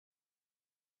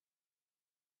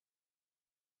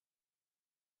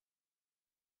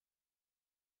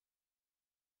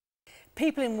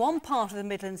People in one part of the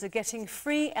Midlands are getting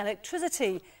free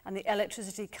electricity and the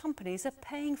electricity companies are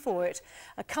paying for it.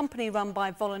 A company run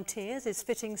by volunteers is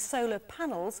fitting solar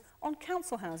panels on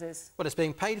council houses. Well, it's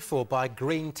being paid for by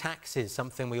green taxes,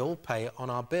 something we all pay on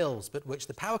our bills, but which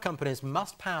the power companies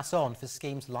must pass on for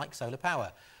schemes like solar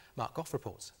power. Mark Goff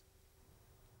reports.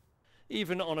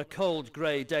 Even on a cold,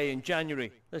 grey day in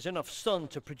January, there's enough sun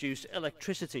to produce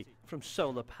electricity from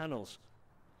solar panels.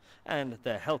 And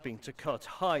they're helping to cut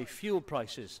high fuel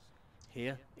prices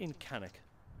here in Cannock.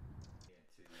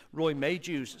 Roy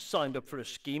Maydews signed up for a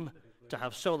scheme to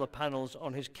have solar panels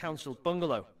on his council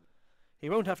bungalow.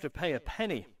 He won't have to pay a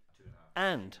penny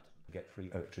and get free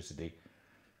electricity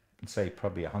and save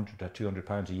probably £100 to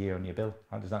 £200 a year on your bill.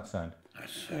 How does that sound?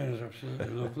 That sounds absolutely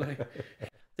lovely.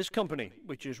 This company,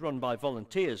 which is run by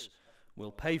volunteers,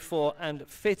 will pay for and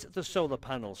fit the solar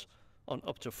panels on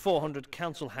up to 400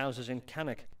 council houses in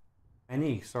Cannock.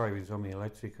 Any savings on the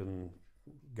electric and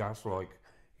gas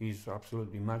is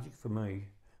absolutely magic for me.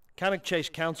 Cannock Chase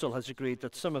Council has agreed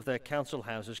that some of their council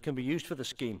houses can be used for the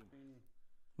scheme.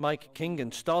 Mike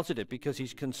Kingan started it because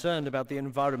he's concerned about the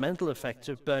environmental effects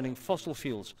of burning fossil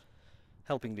fuels.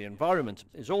 Helping the environment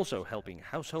is also helping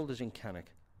householders in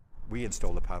Cannock. We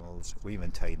install the panels, we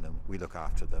maintain them, we look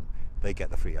after them, they get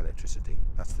the free electricity.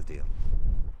 That's the deal.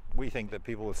 We think that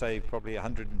people will save probably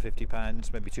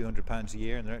 £150, maybe £200 a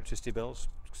year in their electricity bills,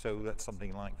 so that's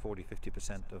something like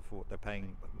 40–50% of what they're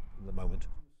paying at the moment.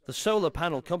 The solar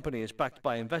panel company is backed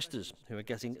by investors who are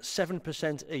getting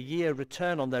 7% a year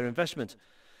return on their investment.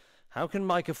 How can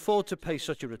Mike afford to pay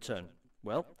such a return?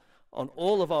 Well, on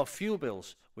all of our fuel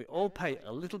bills, we all pay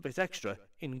a little bit extra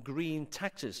in green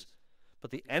taxes.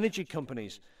 But the energy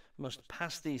companies must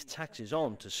pass these taxes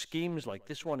on to schemes like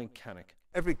this one in Cannock.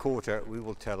 Every quarter we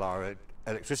will tell our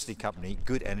electricity company,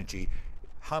 Good Energy,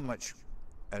 how much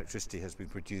electricity has been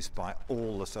produced by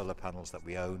all the solar panels that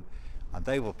we own, and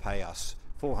they will pay us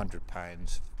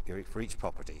 £400 for each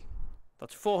property.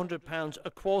 That's £400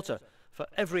 a quarter for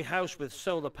every house with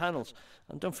solar panels.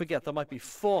 And don't forget, there might be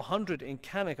 400 in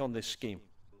Cannock on this scheme.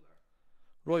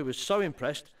 Roy was so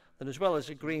impressed that as well as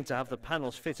agreeing to have the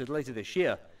panels fitted later this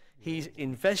year, he's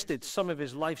invested some of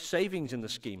his life savings in the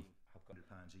scheme.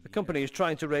 The company is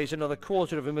trying to raise another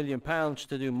 £250,000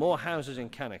 to do more houses in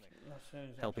Cannock,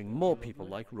 helping more people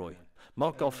like Roy.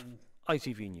 Mark Goff,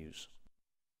 ITV News.